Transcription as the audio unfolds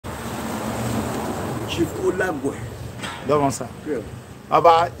Chief Obakhavbaye. Don't answer. Yeah.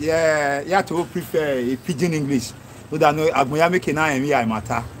 About yeah, you have to prefer a pidgin English. So that no Agboya make na emi I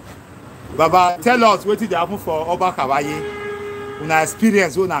matter. Baba, tell us what did happen for Obakhavbaye. Una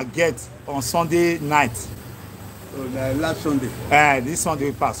experience una get on Sunday night. Last Sunday. This Sunday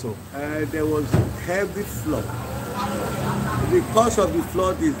we pass so. There was heavy flood. The cause of the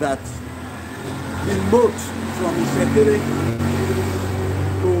flood is that the boat from the secretary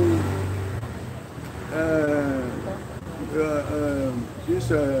to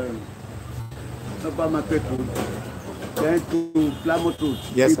this Upper Market Road, then to Plymouth Road.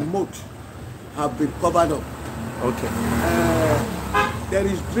 Yes, the moat have been covered up. Okay. There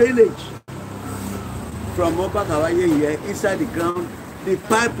is drainage from Obakhavbaye here inside the ground. The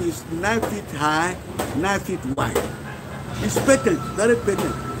pipe is 9 feet high, 9 feet wide. It's patent, very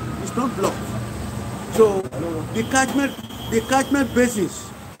patent. It's not blocked. So the catchment basins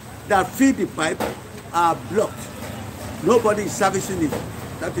that feed the pipe are blocked. Nobody is servicing it.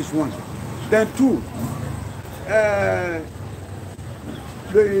 That is one. Then two,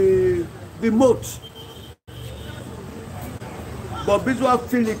 the moat. But visual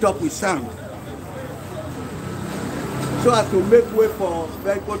fill it up with sand, so as to make way for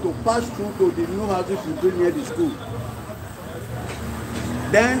vehicles to pass through to the new houses you build near the school.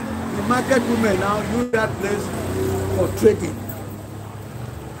 Then the market women now use that place for trading.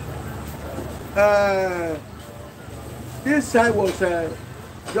 This side was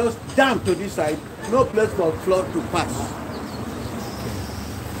just dammed to this side, no place for flood to pass.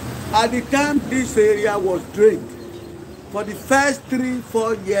 At the time this area was drained, for the first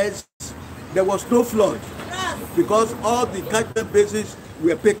 3-4 years, there was no flood because all the catchment basins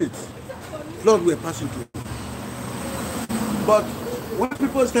were patent. Flood were passing through. But when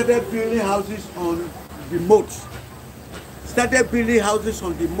people started building houses on the moat,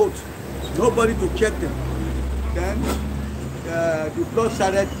 nobody to check them. Then the flood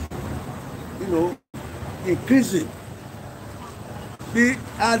started, increasing. The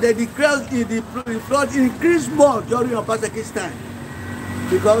flood increased more during Obasanjo's time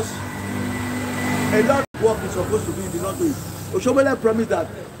because a lot of work is supposed to be did not do it. Oshomole promised that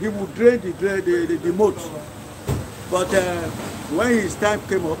he would drain the moat, but when his time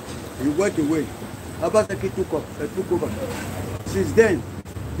came up, he went away. Obasanjo took over. Since then,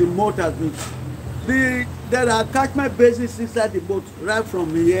 the moat has been. There are catchment basins inside the moat, right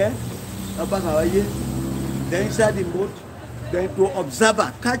from here, Obakhavbaye, then inside the moat. Then to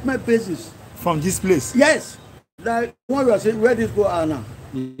observer catchment basis from this place. Yes, like one was saying where this go are now.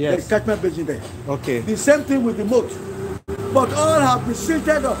 Yes, there's catchment basin there. Okay. The same thing with the moat, but all have been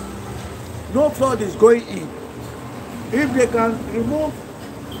silted up. No flood is going in. If they can remove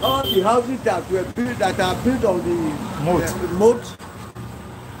all the houses that were built that are built on the moat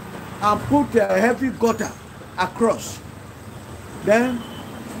and put a heavy gutter across, then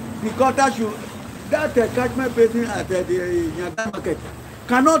the gutter should. That catchment basin at the Nigerian market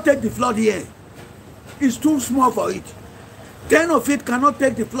cannot take the flood here. It's too small for it. 10 of it cannot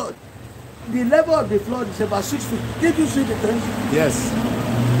take the flood. The level of the flood is about 6 feet. Did you see the fence? Yes.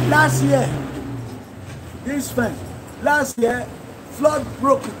 Last year, this fence, flood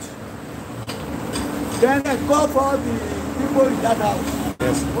broke it. Then I called for the people in that house.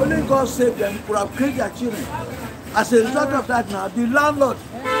 Yes. Only God saved them, could have killed their children. As a result of that now, the landlord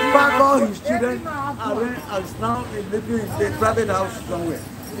packed all his children and is now living in a private house somewhere.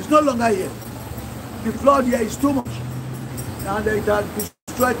 It's no longer here. The flood here is too much. And it has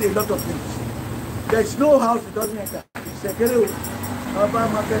destroyed a lot of things. There's no house it doesn't enter. It's a Kere, Upper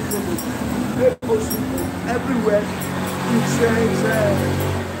Market Road, everywhere. It's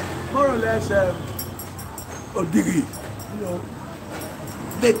more or less Odigi,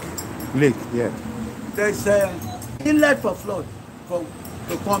 lake, yeah. There's inlet for flood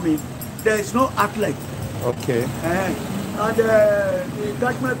to come in. There is no outlet. Okay. And the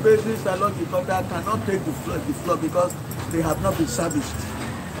catchment basins along the border cannot take the flood because they have not been serviced.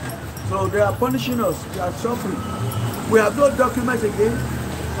 So they are punishing us. We are suffering. We have no documents again.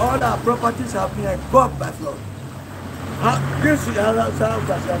 All our properties have been engulfed by flood. This is how as you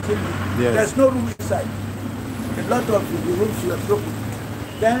are saying. Yes. There's no room inside. A lot of the rooms were broken.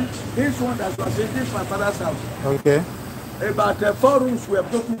 Then this one that was saying, this is my father's house. Okay. About 4 rooms were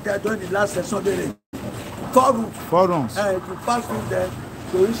broken there during the last Sunday. 4 rooms. 4 rooms. And if you pass through there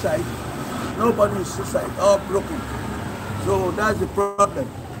to inside, nobody is inside, all broken. So that's the problem.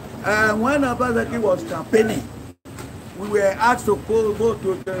 And when Obakhavbaye was campaigning, we were asked to go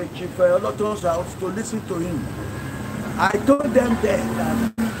to the Chief Olotun's house to listen to him. I told them then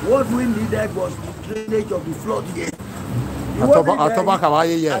that what we needed was the drainage of the flood here.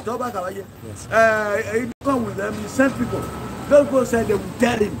 Obakhavbaye, yeah. At Obakhavbaye. Yes. He come with them, he sent people. Those people said they will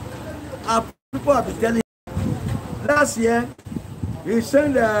tell him. Our people have been telling him. Last year, he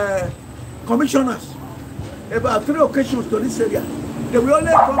sent commissioners about 3 occasions to this area. They will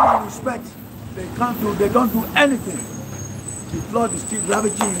only come and inspect. They don't do anything. The flood is still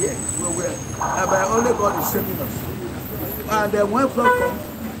ravaging here. But only God is saving us. And then when flood comes,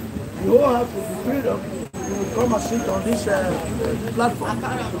 the whole house will be freedom. You will come and sit on this platform.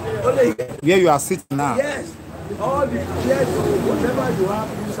 Only here. Where you are sitting now? Yes. All the chairs or whatever you have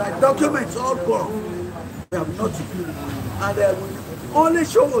inside, documents all gone. We have nothing. And we only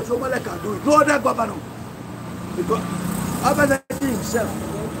show what somebody can do it. No other governor. Because Obakhavbaye himself,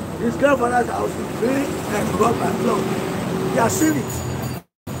 his grandfather's house is very rough and flood. He has seen it.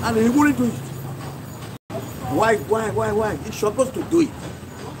 And he wouldn't do it. Why? He's supposed to do it.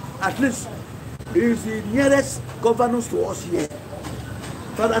 At least he is the nearest governor to us here.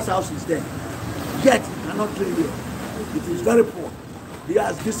 Father's house is there. Yet he cannot do it here. It is very poor. He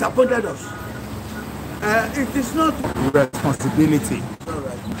has disappointed us. It is not responsibility.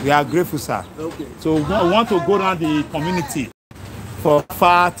 Right. We are grateful, sir. Okay. So we want to go around the community for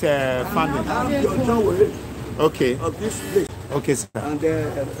fat funding. I'm your John okay. Of this place. Okay, sir. And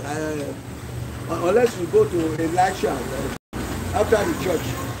unless you go to Elisha, after the church,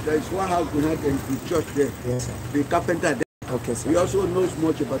 there is one house behind the church there. Yes, sir. The carpenter there. Okay, sir. He also knows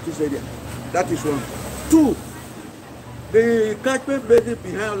much about this area. That is one. 2, the catchment basin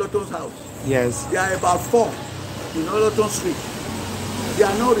behind Oloton's house. Yes. There are about 4 in Oloton Street. They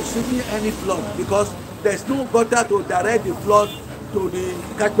are not receiving any flood because there is no gutter to direct the flood to the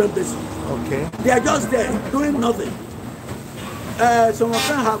catchment basin. Okay. They are just there doing nothing. Some of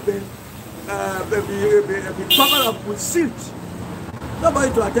them have been covered up with silt.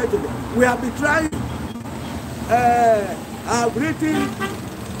 Nobody to attend to them. We have been trying. I have written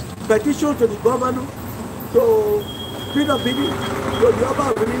petition to the governor, to PWD, to the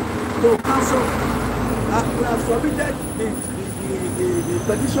Obakhavbaye, to council. We have submitted the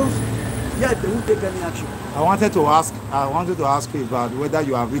petitions, yet they won't take any action. I wanted to ask you about whether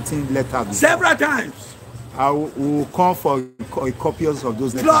you have written letters before. Several times. I will come for copies of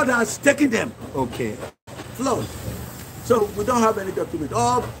those letters. Flood has taken them. Okay. Flood. So we don't have any document.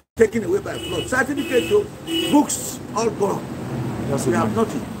 All taken away by flood. Certificate to books, all gone. We have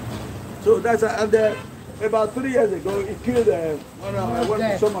nothing. So that's and about 3 years ago, he killed one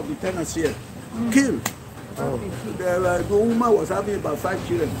of some of the tenants here. Killed. The woman was having about 5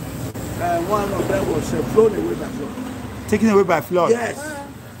 children. And one of them was flown away by flood. Taken away by flood? Yes. So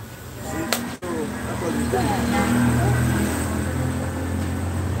that was the thing.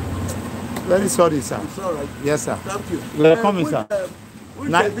 Very sorry, sir. I'm sorry. Yes, sir. Thank you. We are coming, sir.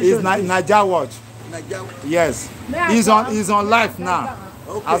 It's NIGERIAN watch. Yes. He's on live now.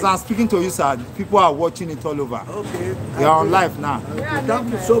 Okay. As I'm speaking to you, sir, people are watching it all over. Okay. We are on live now. Thank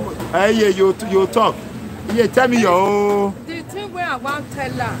you so much. Hey, yeah, you talk. Yeah, tell me your. The thing where I want to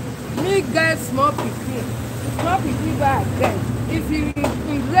tell her, me get small people where I get. If you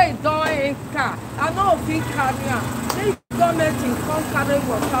raise door in car, I know if you carry on. They government in come carry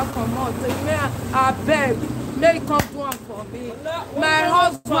water from us. Say, I beg, may come do one for me. My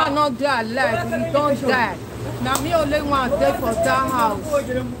husband not there alive, he don't die. Now me only one day for that house.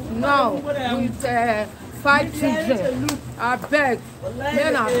 Now with 5 children. I beg,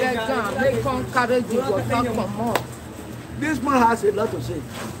 then I beg them, they come carry the water from us. This man has a lot to say.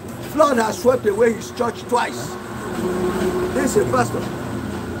 Flood has swept away his church twice. This is a pastor.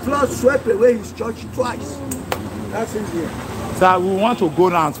 Flood swept away his church twice. That's in here. Sir, we want to go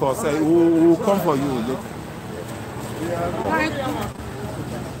down for say we will come for you later.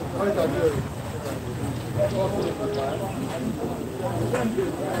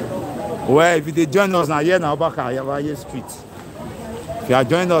 Well, if you join us now, here now Obakhavbaye Street. If you are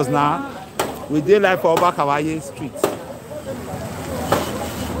joining us now, we did live for Obakhavbaye Street.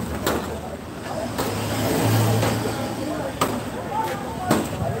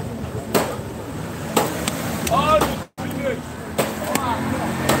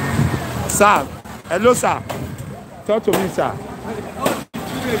 Sir, hello, sir. Talk to me, sir.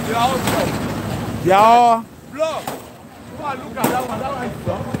 They are all block. Go and look at that one. That one is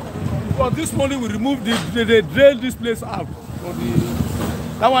blocked. Because this morning we removed they drained this place out.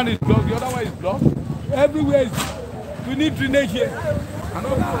 That one is blocked. The other one is blocked. Everywhere is. We need drainage here. And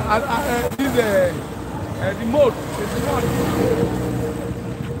the mold.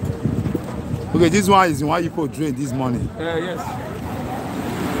 okay, this one is the one you put drain this morning. Yes.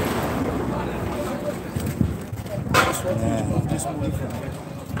 This morning from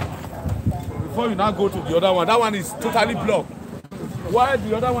before you now go to the other one. That one is totally blocked. Why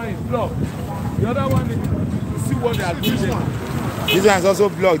the other one is blocked? The other one is, you see what they are doing there. This one is also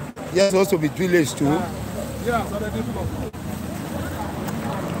blocked. Yes, supposed to be drillage too. Yeah, it's already blocked.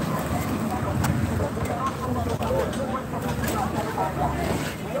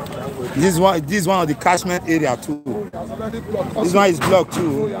 This is one of the catchment area too. This one is blocked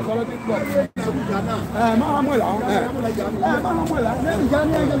too.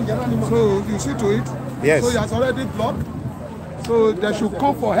 So you see to it? Yes. So it has already blocked. So they should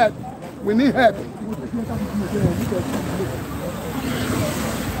come for help. We need help.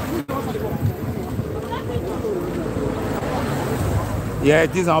 Yeah,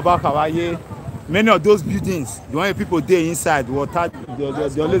 this is Obakhavbaye. Many of those buildings, the only people there inside, water, they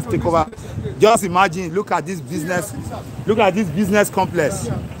always take over. Just imagine, look at this business complex.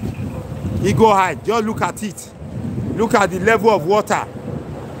 You go high, just look at it. Look at the level of water.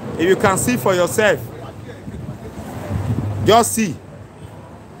 If you can see for yourself, just see.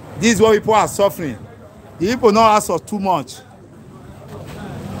 This is what people are suffering. The people not ask for too much.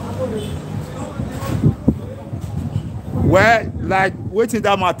 Well, like waiting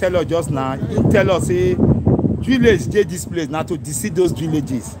that man tell us just now, he tell us say village dey this place now to deceive those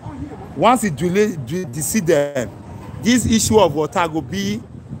villages. Once it deceive them, this issue of water will be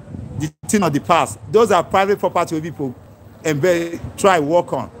the thing of the past. Those are private property where people try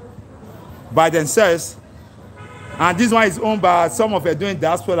work on by themselves. And this one is owned by some of them doing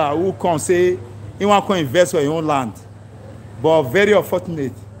diaspora who come say he want to invest for your own land. But very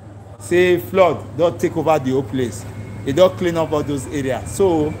unfortunate, say flood don't take over the whole place. They don't clean up all those areas.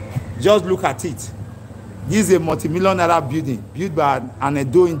 So just look at it. This is a multi-million naira building built by an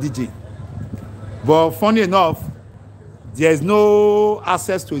Edo indigene. But funny enough, there is no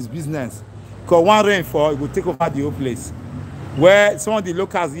access to his business. Because one rainfall, it will take over the whole place. Where some of the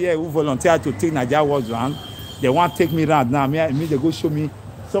locals here who volunteer to take Nigeria was around, they want to take me around now. Me, they go show me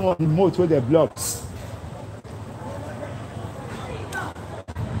some of the moats where they blocks.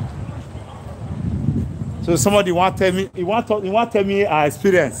 So somebody want to tell me, he want to tell me our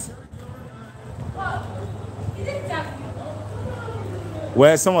experience.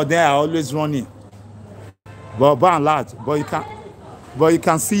 Well, some of them are always running, but by and large, but you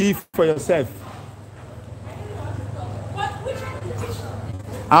can see for yourself.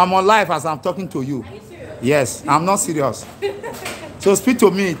 I'm on live as I'm talking to you. Yes, I'm not serious. So speak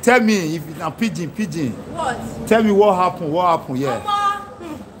to me. Tell me if I'm pidgin. What? Tell me what happened. What happened? Yeah.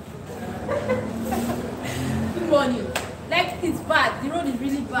 Good morning. Like it's bad. The road is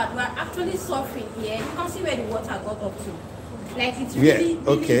really bad. We're actually suffering here. You can see where the water got up to. Like it's really,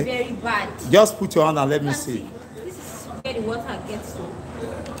 really very bad. Just put your hand and let me see. This is where the water gets to.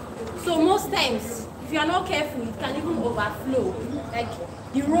 So most times, if you are not careful, it can even overflow. Like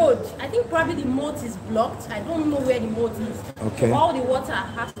the road, I think probably the moat is blocked. I don't know where the moat is. Okay. So all the water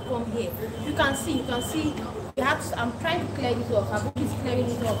has to come here. You can see. You have to, I'm trying to clear this off. Abu is clearing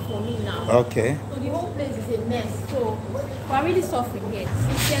it off for me now. Okay. So the whole place is a mess. So we're really suffering here.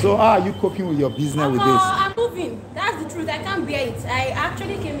 So how are you coping with your business with this? I'm moving. That's the truth. I can't bear it. I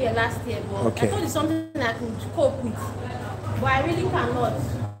actually came here last year, but I thought it's something I could cope with. But I really cannot.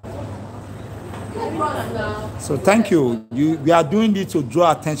 So thank you. We are doing this to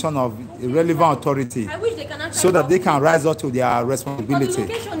draw attention of a relevant authority. I wish they can actually so that they can rise up to their responsibility. Because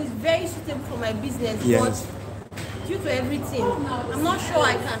the location is very suitable for my business. Yes. But due to everything, I'm not sure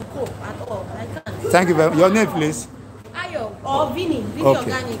I can cope at all. I can't. Thank you very much. Your name, please? Ayo or Vinny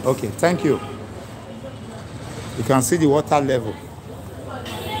Okay. Organics. Okay, thank you. You can see the water level.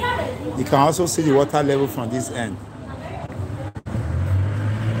 You can also see the water level from this end.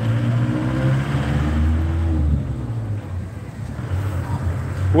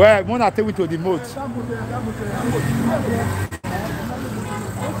 Well, Mona take me to the moat.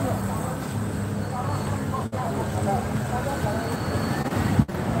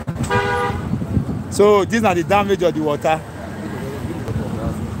 So these are the damage of the water.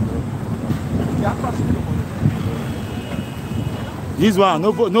 This one,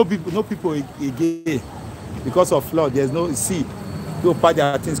 no people again because of flood. There's no sea. No part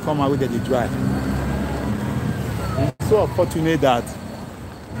their things come out with they dry. It's so unfortunate that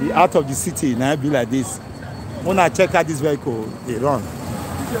the out of the city now be like this. When I check out this vehicle, they run.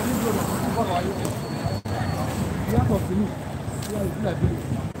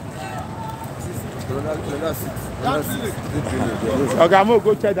 Okay, I'm gonna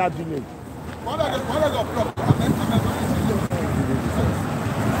go check that village.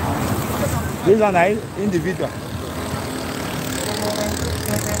 This one is individual.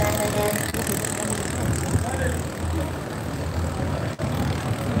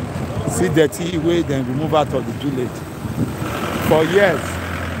 see dirty wey dem remove out of the village for years.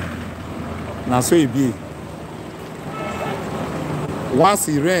 Na so e be. Once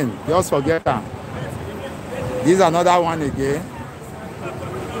e rain, just forget am. This is another one again.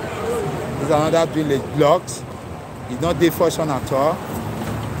 This is another village blocks. It's not dey functional at all.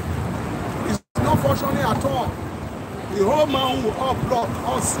 It's not functioning at all. The whole man will all block,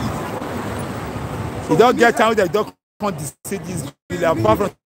 all see. You don't get time they don't come to see this village apart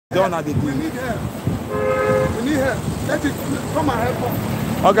from the one that they do. We need help. We need help. Let it come and help us.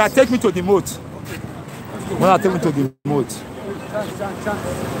 Okay, take me to the moat. Okay. Wanna take me to the moat?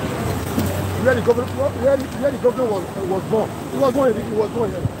 Where the governor was born. He was born here.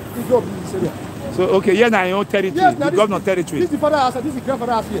 He grew up in this area. So okay, here now your own territory, yes, the governor territory. This is the father house, this is the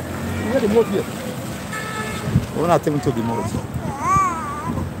grandfather house here. We have the moat here. Wanna take me to the moat?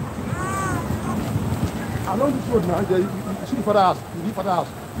 Along this road now, you see the father house, the father house,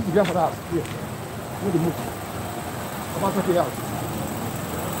 this is the grandfather house here. Where the moat. About 30 house.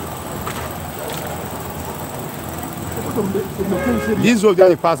 This road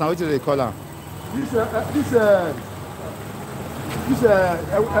that pass, what do they call them? This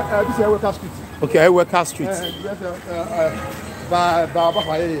Worker Street. Okay, Worker Street. By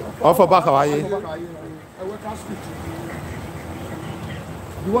Obakhavbaye. Off Obakhavbaye. Worker Street.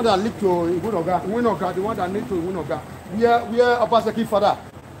 The one that lead to Winoga, the one that lead to Winoga. Where Obaseki father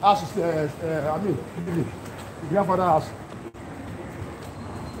house is, the grandfather house.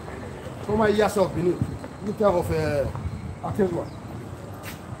 So many years of Benin. In terms of Akezwa.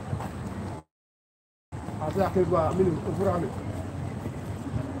 After Akezwa, I mean, Ofurame.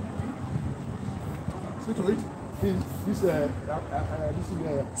 See to it. This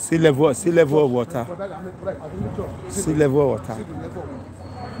sea level of water. Sea level of water.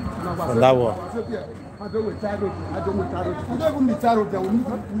 For that one. I don't with tarot. We don't even need tarot there. We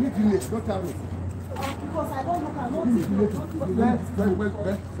need village, not tarot. Because I don't look at what the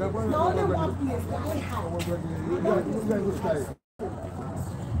only one place that I have.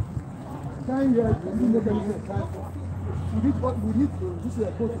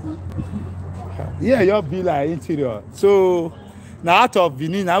 Yeah, your be like interior. So now out of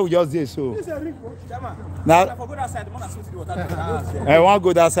Benin, now we just there. So now I want to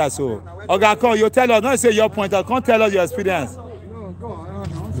go that side. So okay, come. You tell us. Don't say your point. I can't tell us your experience. No, go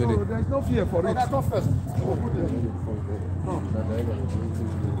on. So there's no fear for it. That's not first.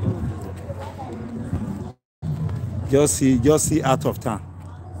 Just see out of town.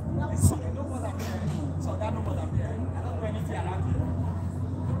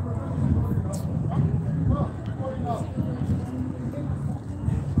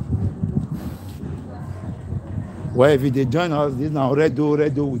 Well, if they join us, this now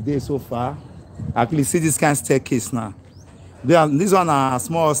Redo we did so far. Actually, see this kind of staircase now. This one a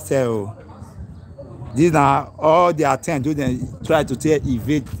small stair. These are all they attempt to try to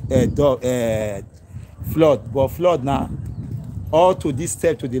evade flood, but flood now all to this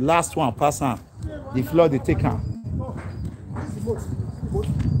step to the last one passing the flood they take on.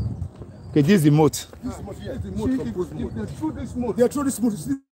 Okay, this is the moat. They're through this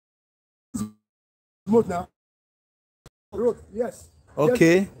moat now. Road, yes.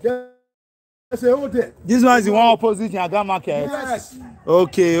 Okay. There's a road there. This one is the one opposite Yaga Market. Yes.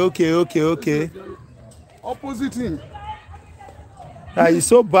 Okay. Opposite him. It's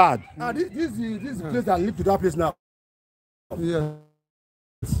so bad. This is the place that lead to that place now. Yeah.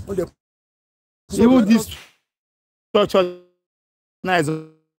 Even this structure now is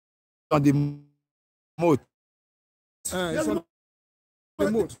on the moat. It's on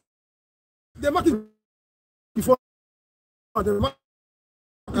the moat. They mark it before.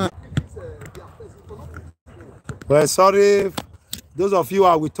 Well, sorry, those of you who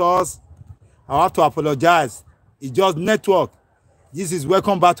are with us, I have to apologize. It's just network. This is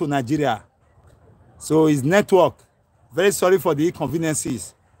welcome back to Nigeria. So it's network. Very sorry for the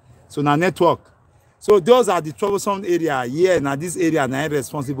inconveniences. So now network. So those are the troublesome area here. Now this area now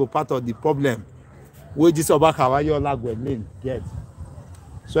responsible part of the problem. Where this Obakhavbaye lane get.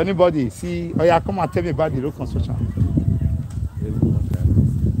 So anybody see? Oh yeah, come and tell me about the road construction.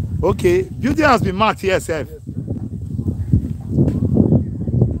 Okay, building has been marked here, sir. They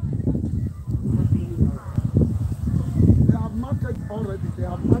have marked it already. They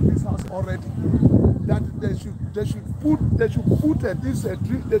have marked this house already. That they should put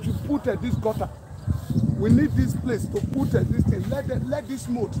this gutter. We need this place to put this thing. Let them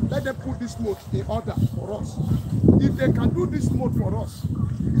put this moat in order for us. If they can do this moat for us,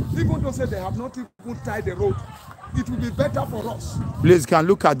 even though say they have not even tied the road, it will be better for us. Please can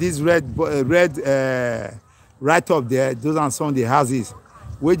look at this red right up there. Those are some of the houses.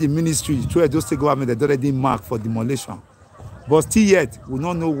 where the ministry, through Edo State Government, they already marked for demolition. But still yet, we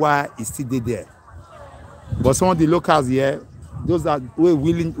don't know why it's still there. But some of the locals here, those that were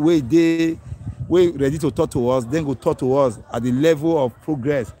willing, were ready to talk to us, then go talk to us at the level of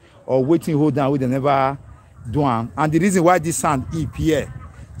progress or waiting hold down, we they never do them. And the reason why this sand heap here,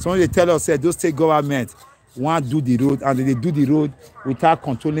 some they tell us that those state government want to do the road, and they do the road without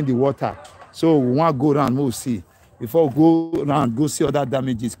controlling the water. So we want to go around, we'll see. Before we go around, go see other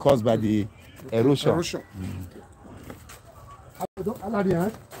damages caused by the erosion.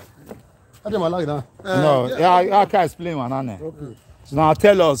 No, I can't explain one. Okay. So now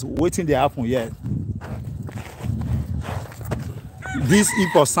tell us what thing they happen here. This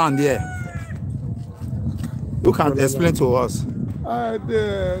heap of sand here, who can explain to us?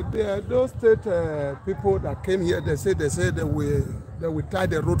 Those state people that came here, they say they will tie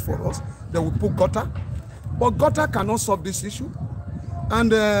the road for us. They will put gutter, but gutter cannot solve this issue,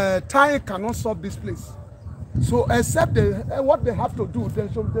 and tie cannot solve this place. So except what they have to do, they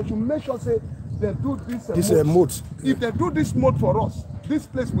should make sure say they do this moat. If they do this moat for us, this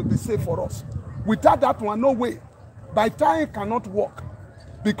place will be safe for us. Without that one, no way. By tying cannot work,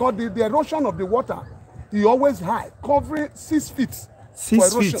 because the erosion of the water is always high, covering 6 feet.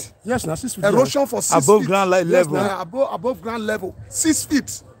 6 feet. Yes, now 6 feet. Erosion for 6 above feet. Ground level. Yes, above ground level. 6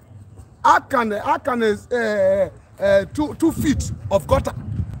 feet. How can 2 feet of gutter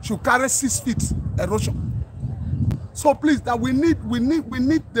should carry 6 feet erosion? So please, that we need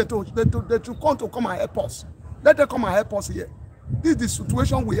them to come and help us. Let them come and help us here. This is the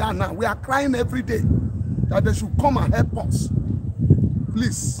situation we are now. We are crying every day that they should come and help us.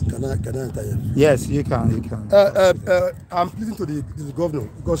 Please. Can I enter here? Yes, you can. I'm pleasing to the governor,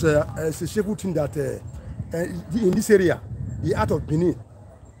 because it's a shameful thing that in this area, the out of Benin,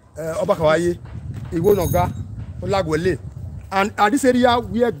 Obakhavbaye, Iwonoga, Olagwele, and this area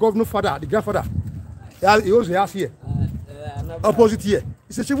where governor father, the grandfather, he was house here, opposite here.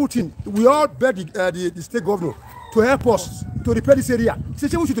 It's a shameful thing. We all beg the state governor to help us to repair this area. It's a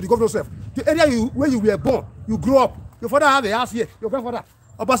shameful thing to the governor himself. The area where you were born, you grew up. Your father had a house here. Your grandfather,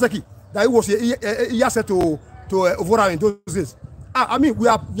 Obaseki, that he was he said to Ovora in those days. I mean, we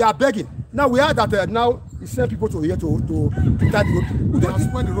are begging. Now we are that now he send people to here to tie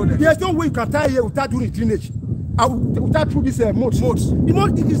the road. There's no way you can tie here without doing drainage. Without through this moat. You know,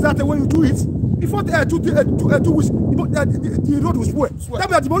 it is that when you do it, before 2 weeks, the road will spoil. That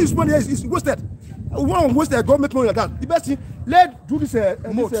means the money spoiled here is wasted. We won't waste the government money like that. The best thing, let's do this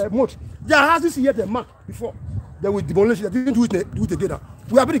moat. There are houses here they marked before. They will demolish it. They didn't do it again.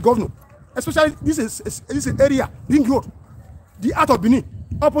 We have been the governor, especially this is area Ring Road, the out of Benin,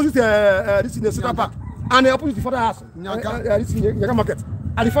 opposite this in the Central Park, and opposite the father house, this in Yaga Market,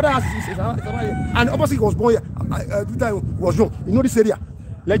 and the father house is around, and opposite was born here. This time was young. You know this area.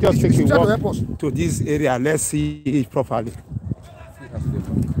 Let's just take a walk to this area. Let's see it properly.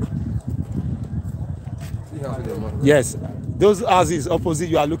 Yes, those houses opposite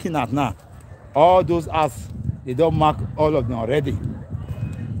you are looking at now, all those houses, they don't mark all of them already.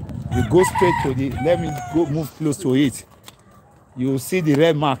 You go straight to the, let me go move close to it. You see the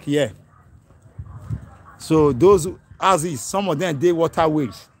red mark here. So those houses, some of them they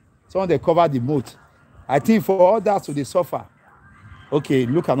waterways, some of them cover the moat. I think for others to the suffer. Okay,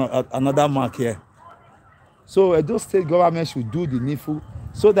 look at another mark here. So Edo State government should do the needful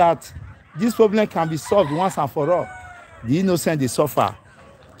so that this problem can be solved once and for all. The innocent, they suffer.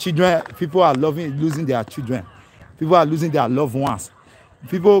 Children, people are losing their children. People are losing their loved ones.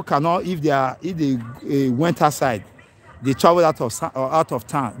 People cannot, if they went outside, they travel out of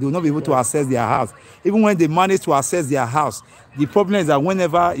town, they will not be able to access their house. Even when they manage to access their house, the problem is that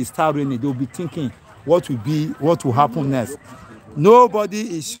whenever it starts raining, they will be thinking what will happen next.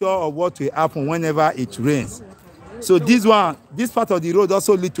 Nobody is sure of what will happen whenever it rains. So this part of the road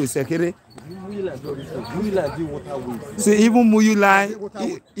also leads to a security. See, even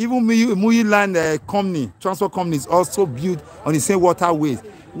Muyu Line company, transport company is also built on the same waterways.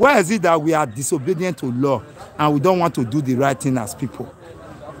 Why is it that we are disobedient to law and we don't want to do the right thing as people?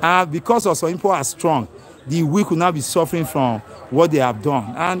 And because of some people are strong, the weak will not be suffering from what they have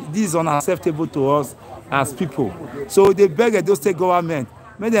done. And this is unacceptable to us as people. So they beg Edo State government,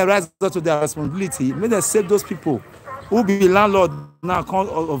 may they rise up to their responsibility, may they save those people who be landlord now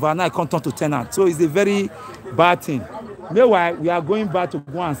overnight come turn to tenant. So it's a very bad thing. Meanwhile, we are going back to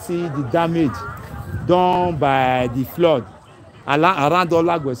go and see the damage done by the flood around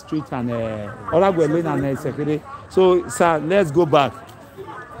Olagwe Street and Olagwe Lane and Sekere. So, sir, let's go back.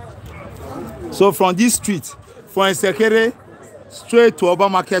 So from this street, from Sekere straight to Oba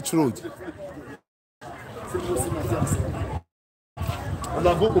Market Road. And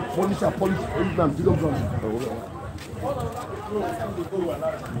I go to police and policeman, you don't run.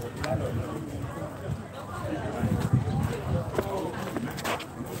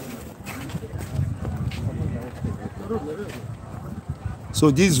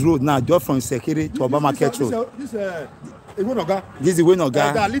 So this road now, just from Sekiri to Obamarket Road. This is way Noga. This is way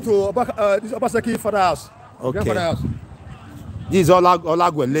Noga. That lead to this Obaseki father house. Okay. Grandfather house. This is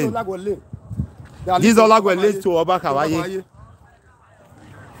Olagwe Lane. Olagwe Lane. This is Olagwe Lane to Obakhavbaye.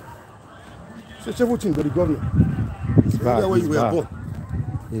 So several things to the government. It's bad. It's bad.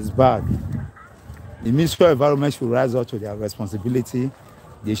 It's bad. The Ministry of Environment should rise up to their responsibility.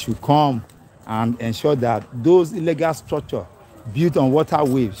 They should come and ensure that those illegal structures built on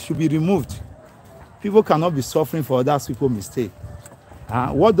waterways should be removed. People cannot be suffering for other people's mistakes.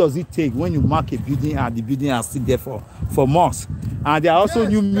 What does it take when you mark a building and the building is still there for months? And there are also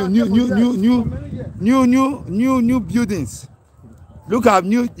new buildings. Look at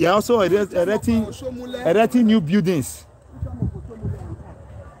they are also erecting new buildings.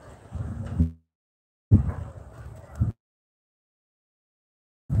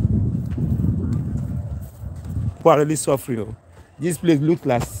 People are really suffering. This place looks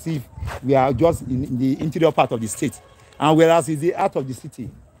like as if we are just in the interior part of the state, and whereas it's the heart of the city,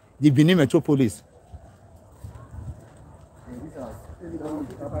 the Benin metropolis.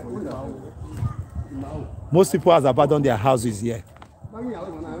 Most people have abandoned their houses here.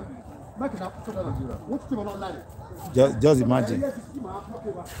 Just imagine.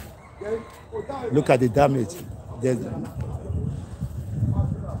 Look at the damage.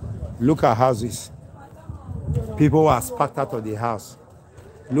 Look at houses. People are sparked out of the house.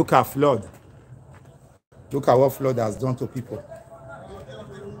 Look at flood. Look at what flood has done to people.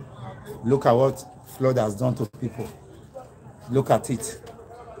 Look at what flood has done to people. Look at it.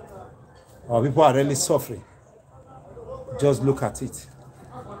 Our people are really suffering. Just look at it.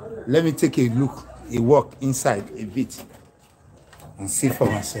 Let me take a walk inside a bit and see for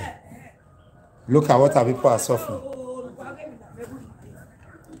myself. Look at what our people are suffering.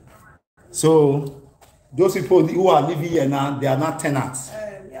 So, those people who are living here now, they are not tenants.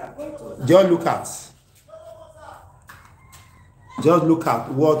 Just look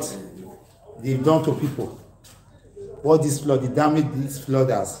at what they've done to people. What this flood, the damage this flood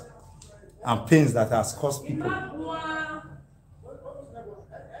has, and pains that has caused people.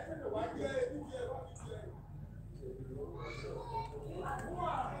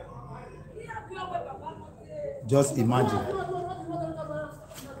 Just imagine.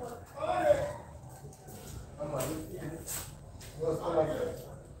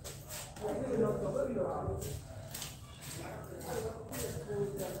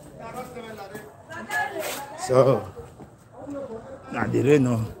 So, now the rain.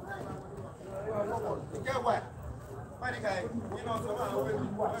 No.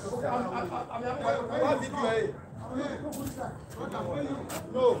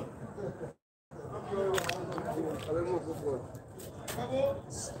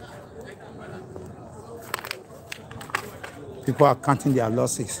 People are counting their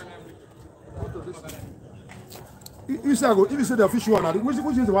losses. If you say the official one, which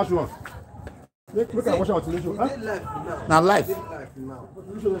is the watch one? Look at watch out television. Now life.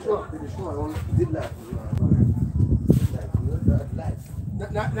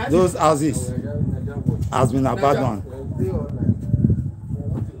 Those houses has been abandoned.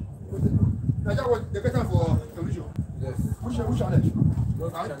 The better for television. Yes. Which channel?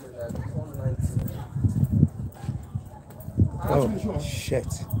 Oh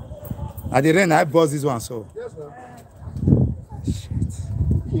shit! At the rain, I bought this one so. Yes, sir. Shit.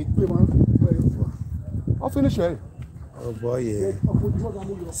 I'll finish it. Oh boy, yeah.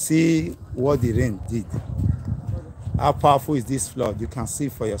 See what the rain did. How powerful is this flood? You can see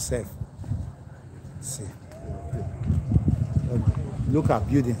for yourself. See. Look at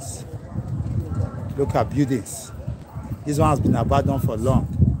buildings. Look at buildings. This one has been abandoned for long.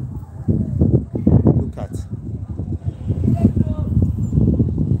 Look at.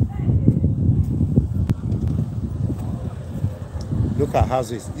 Look at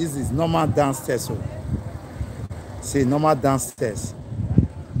houses. This is normal downstairs. So. See, normal downstairs.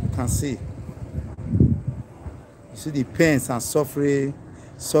 You can see. You see the pains and suffering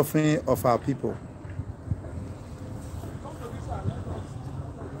of our people.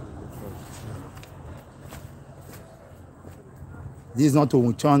 This is not to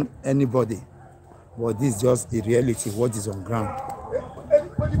return anybody, but this is just a reality, what is on ground.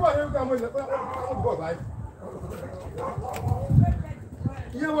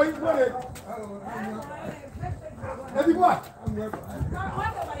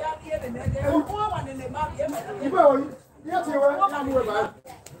 Come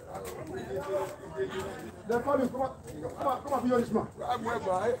on, this man.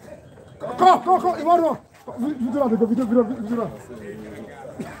 Come, you want to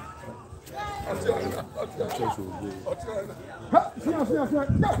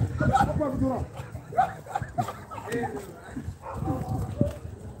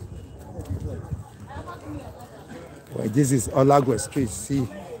Well, this is Olagwe Street. See,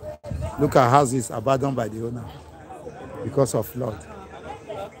 look at houses abandoned by the owner because of flood.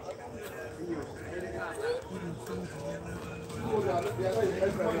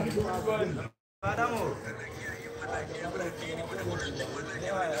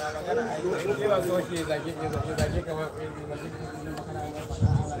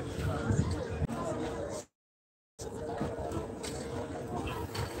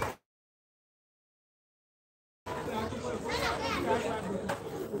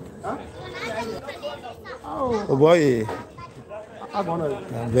 Oh boy,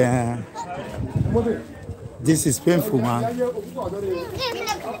 this is painful, man.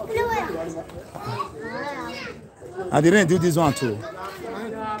 I didn't do this one too.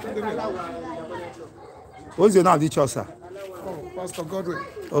 What's your name, the church, sir? Oh, Pastor Godwin.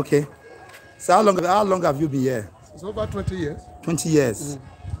 Okay. So how long have you been here? It's over 20 years. 20 years.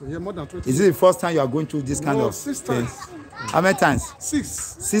 Yeah, more than 20 Is years. it the first time you are going through this kind of 6 thing? times. How many times? 6.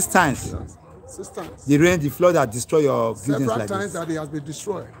 6 times. Yes. 6 times. The rain, the flood that destroyed your business Several like times this. that it has been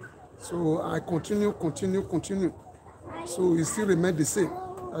destroyed. So I continue. So it still remains the same.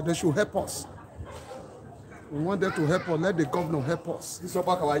 That they should help us. We want them to help us. Let the governor help us. This is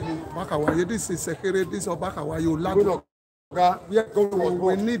Obakhavbaye, this is Sekere, this is Obakhavbaye, Olago.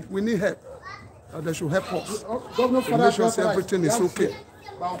 We need help. They should help us. Governor To make sure everything is okay.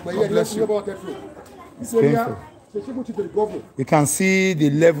 God bless you. This area, they should to the government. You can see the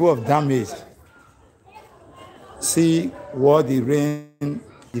level of damage. See what the rain,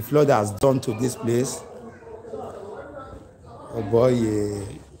 the flood has done to this place. Oh boy, yeah.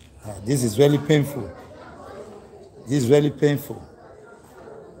 This is really painful. This is really painful.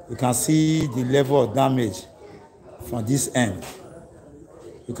 You can see the level of damage from this end.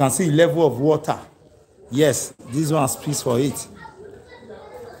 You can see the level of water. Yes, this one speaks for it.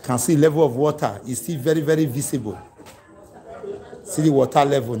 You can see the level of water. It's still very, very visible. See the water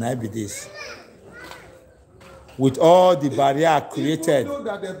level now be this. With all the barrier created. Even though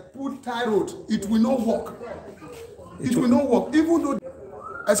that they put tie road, it will not work. It will not work. Even though,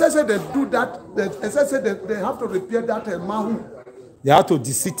 as I said, they do that, as I said, they have to repair that mahu. They have to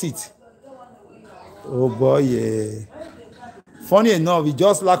deseat it. Oh boy, yeah. Funny enough, we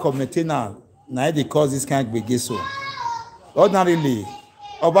just lack of maintenance. Now they cause this kind of big issue. Ordinarily,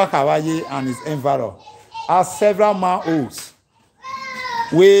 Obakhavbaye and its environs have several manholes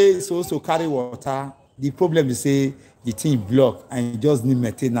where it's also carry water. The problem is say the thing block and you just need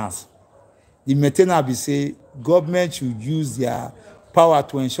maintenance. The maintenance be say government should use their power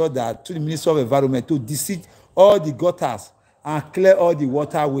to ensure that to the Ministry of Environment to deseat all the gutters and clear all the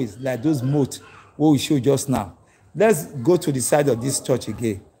waterways like those moats what we showed just now. Let's go to the side of this church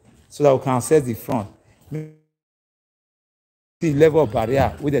again so that we can access the front. The level of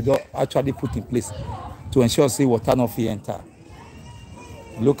barrier where they don't actually put in place to ensure say water not fit enter.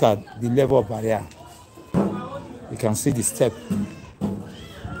 Look at the level of barrier. You can see the step.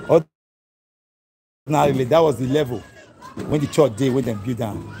 Ordinarily, that was the level when the church did when they built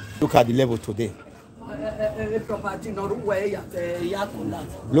down. Look at the level today.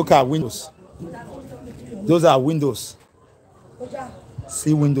 Look at windows. Those are windows.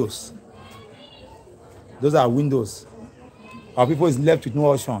 See windows. Those are windows. Our people is left with no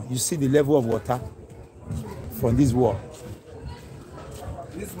option. You see the level of water from this wall.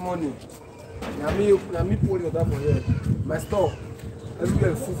 This morning, I me pour water for here. My store,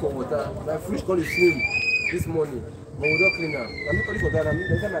 everywhere full for water. My fridge call it swim this morning, but we don't clean am. I me call it water. I mean,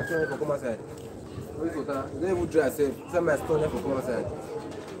 the time I store for come outside. Call it water. Don't even dry yourself. Inside my store for come outside.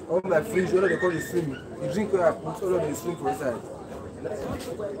 All my fridge, all of they call it swim. You drink where I put, all of they swim for inside.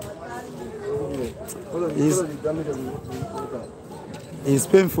 All of the damage of the water. It's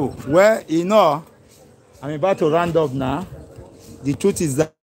painful. Well, you know, I'm about to round up now. The truth is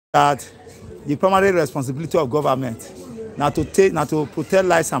that the primary responsibility of government now to protect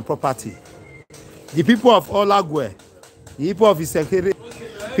lives and property. The people of Olagwe, the people of Isekere,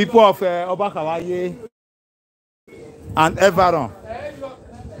 people of Obakhavbaye and environs,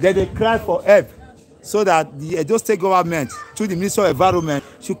 they cry for help so that the Edo State Government, through the Ministry of Environment,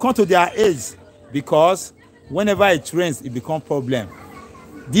 should come to their aid because whenever it rains, it becomes a problem.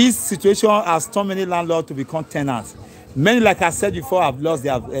 This situation has turned many landlords to become tenants. Many, like I said before, have lost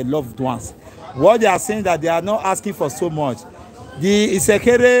their loved ones. What they are saying that they are not asking for so much. The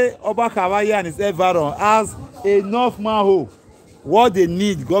Isekere, Obakhavbaye and its environs has enough manhole. What they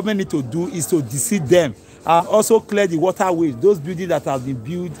need, government need to do is to deseed them and also clear the waterways, those buildings that have been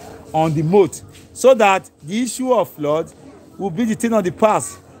built on the moat, so that the issue of flood will be the thing of the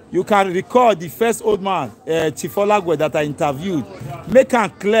past. You can recall the first old man, Chief Olagwe, that I interviewed. Make am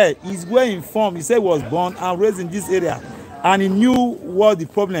clear, he's well informed. He said he was born and raised in this area, and he knew what the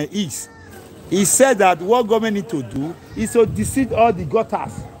problem is. He said that what government need to do is to deseed all the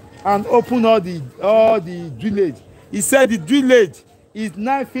gutters and open all the drainage. He said the drainage is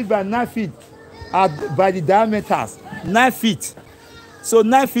 9 feet by 9 feet by the diameters, 9 feet. So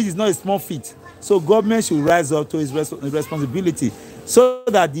 9 feet is not a small feat. So government should rise up to its responsibility, so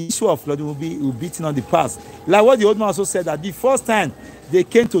that the issue of flooding will be beaten on the past. Like what the old man also said, that the first time they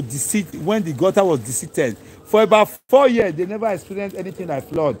came to deseed, when the gutter was deseeded, for about 4 years they never experienced anything like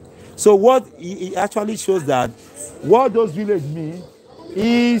flood. So what it actually shows that what those villages mean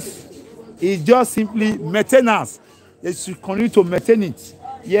is just simply maintenance. They should continue to maintain it.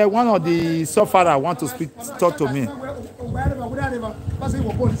 Yeah, one of the sufferers want to talk to me.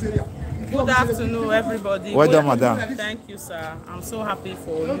 Good afternoon, everybody. Well done, madam. Thank you, sir. I'm so happy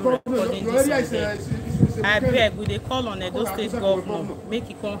for you recording this today. I beg, we dey call on Edo State Government, make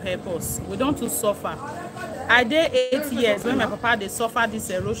it come help us. We don't to suffer. I did 8 years when my papa they suffer this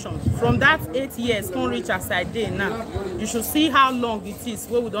erosion. From that 8 years, can't reach as I did now. You should see how long it is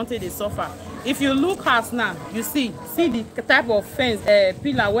where we don't take the suffer. If you look at now, you see the type of fence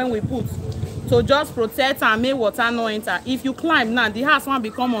pillar when we put to just protect and make water no enter. If you climb now, the house won't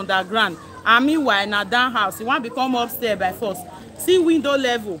become underground. And meanwhile, in a down house, it won't become upstairs by force. See window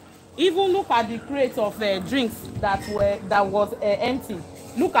level. Even look at the crate of drinks that was empty.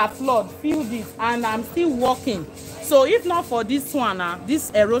 Look at flood, feel this, and I'm still walking. So if not for this one, this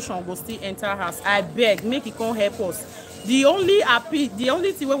erosion will still enter house. I beg, make it come help us. The only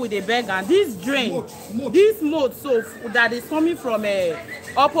thing where we dey beg, and this drain, this moat so that is coming from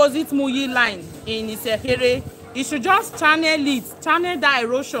opposite Muyi line in Isekere, it should just channel that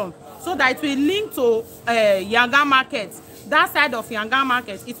erosion, so that it will link to Yanga Market. That side of Yanga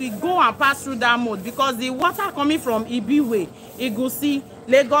Market, it will go and pass through that moat, because the water coming from Ibiwe, Igusi,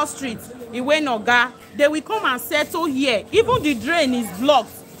 Lagos Street, Iwe Noga, they will come and settle here. Even the drain is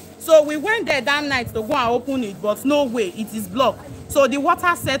blocked. So we went there that night to go and open it, but no way, it is blocked. So the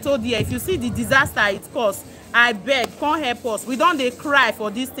water settled there. If you see the disaster it caused, I beg, come help us. We don't dey cry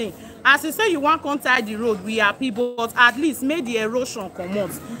for this thing. As you say you want to tie the road, we are people, but at least make the erosion come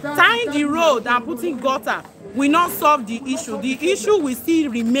out. Tying the road and putting gutter will not solve the issue. The issue will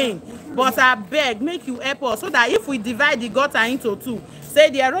still remain. But I beg, make you help us, so that if we divide the gutter into two, say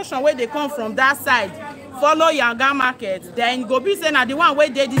the erosion where they come from that side, follow Yanga Market, then go be saying that the one where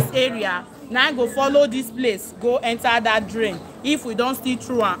they this area, now go follow this place, go enter that drain. If we don't still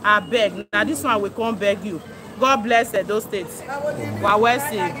through, I beg. Now this one will come beg you. God bless those states. Well, well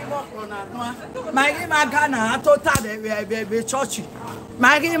said. My Magana, I told her the church.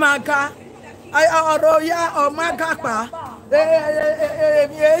 My Maga, I roya or Magapa,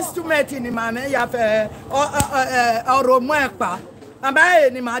 estimate in my or Romuepa. I'm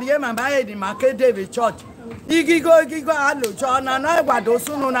buying in Maria, I'm buying in Market David Church. Igigo, Allo, John, and I was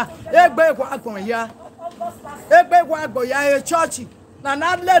Dosununa, Egbe here. Egbe Wagoya, church. Na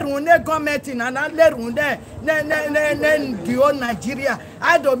not let one government in and not let one there, the old Nigeria.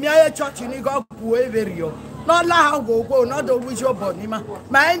 I don't mean church in Igo Pueverio. Not la go, not the wish your body, my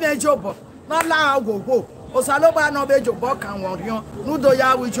job, not la go. Osaloba no bejo book and warrior, Nudo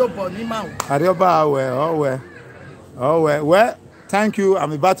ya with your body mount. Arioba, well, thank you.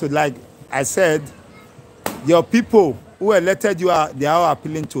 I'm about to, like I said, your people who elected you they are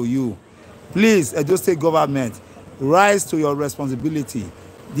appealing to you. Please, Edo State Government, rise to your responsibility.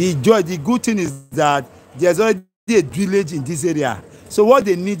 The good thing is that there's already a drainage in this area. So what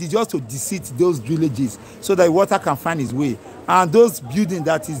they need is just to deseed those drainages so that water can find its way. And those buildings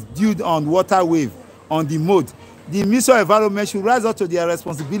that is built on water wave, on the moat, the Ministry of Environment should rise up to their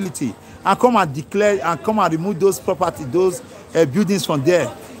responsibility and come and declare and come and remove those property, those buildings from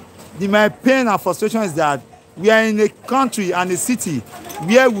there. My pain and frustration is that we are in a country and a city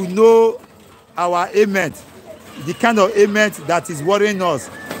where we know our ailment, the kind of ailment that is worrying us,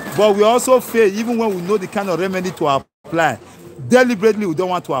 but we also fail even when we know the kind of remedy to apply. Deliberately we don't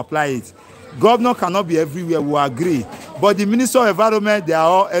want to apply it. Governor cannot be everywhere, we agree, but the Minister of Environment, they are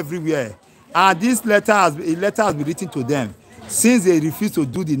all everywhere, and this letter has been written to them. Since they refuse to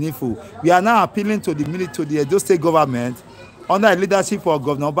do the needful, we are now appealing to the Edo State Government under the leadership of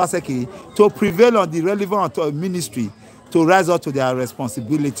Governor Obakhavbaye to prevail on the relevant ministry to rise up to their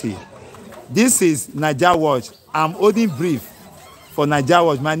responsibility. This is NIGERIAN Watch. I'm holding brief for NIGERIAN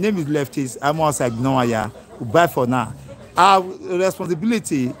Watch. My name is Leftist Amos Agnoaya. Bye for now. Our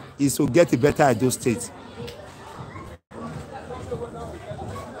responsibility is to get a better Edo State.